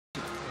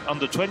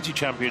under-20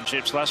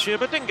 championships last year,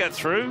 but didn't get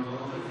through.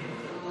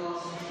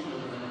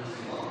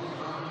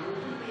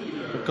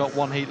 We've got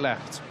one heat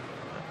left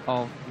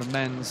of the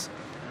men's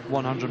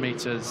 100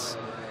 metres.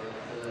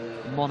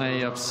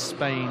 Monet of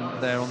Spain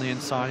there on the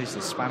inside. He's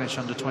the Spanish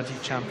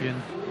under-20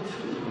 champion.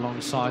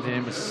 Alongside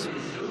him is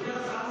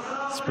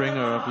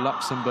Springer of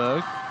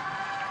Luxembourg.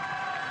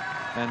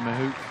 And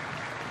Mahout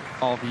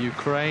of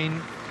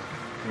Ukraine,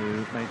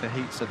 who made the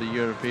heats of the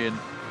European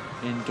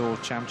Indoor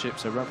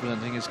Championships, so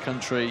representing his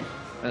country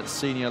at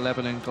senior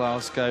level in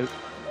Glasgow.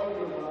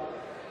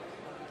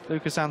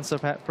 Lucas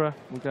Ansa-Pepra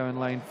will go in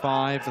lane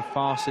 5, the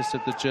fastest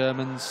of the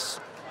Germans,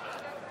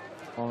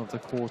 one of the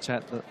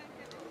quartet that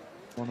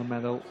won a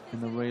medal in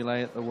the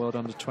relay at the World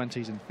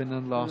Under-20s in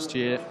Finland last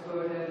year.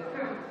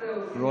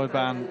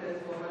 Royban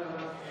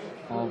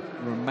of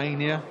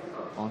Romania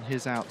on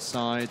his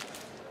outside,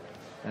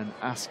 and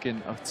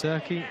Askin of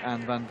Turkey,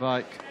 and Van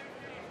Wijk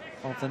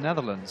of the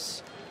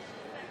Netherlands.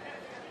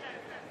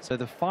 So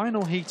the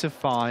final heat of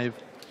 5,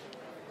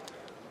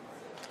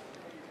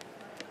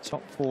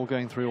 top 4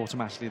 going through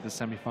automatically the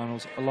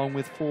semi-finals, along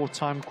with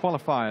 4-time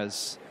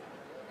qualifiers.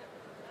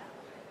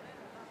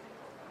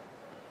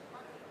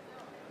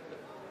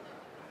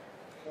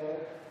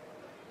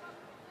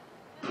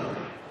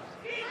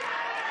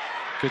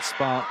 Good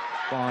spark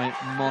by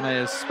Monet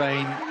of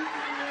Spain.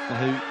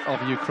 Mahout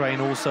of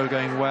Ukraine also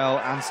going well.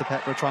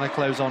 Ansa-Pepra trying to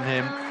close on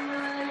him.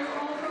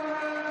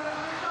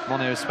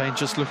 Monet of Spain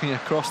just looking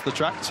across the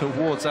track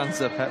towards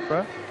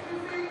Ansa-Pepra.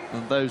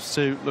 And those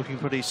two looking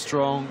pretty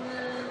strong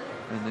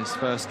in this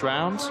first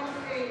round.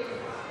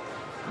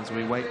 As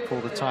we wait for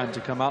the time to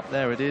come up,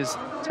 there it is,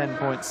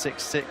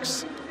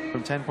 10.66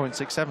 from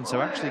 10.67.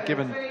 So actually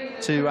given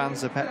to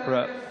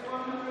Ansa-Pepra.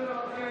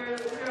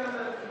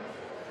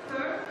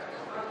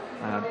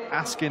 And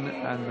Askin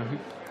and Mahout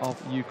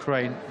of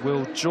Ukraine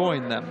will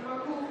join them.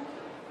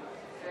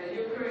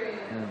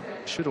 And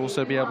should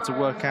also be able to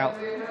work out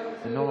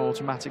the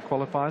non-automatic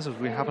qualifiers as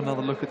we have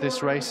another look at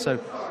this race. So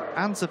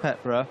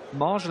Ansa-Pepra,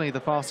 marginally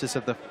the fastest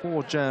of the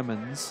 4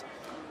 Germans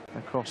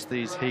across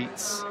these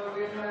heats,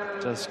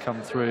 does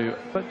come through.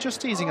 But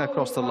just easing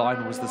across the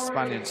line was the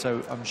Spaniard,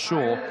 so I'm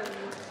sure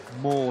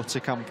more to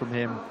come from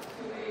him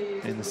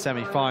in the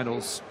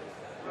semi-finals.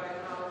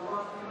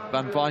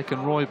 Van Wijk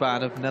and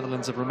Royban of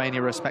Netherlands of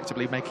Romania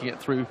respectively making it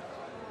through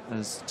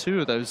as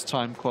 2 of those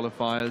time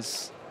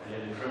qualifiers.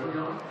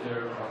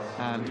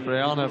 And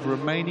Breana of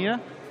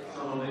Romania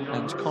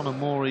and Conor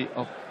Mori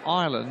of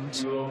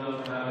Ireland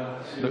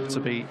look to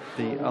be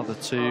the other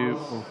 2.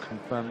 We'll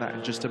confirm that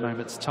in just a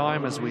moment's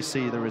time as we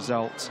see the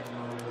result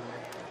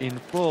in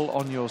full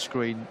on your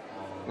screen,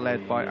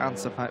 led by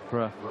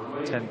Ansa-Pepra,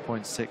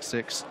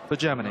 10.66 for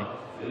Germany.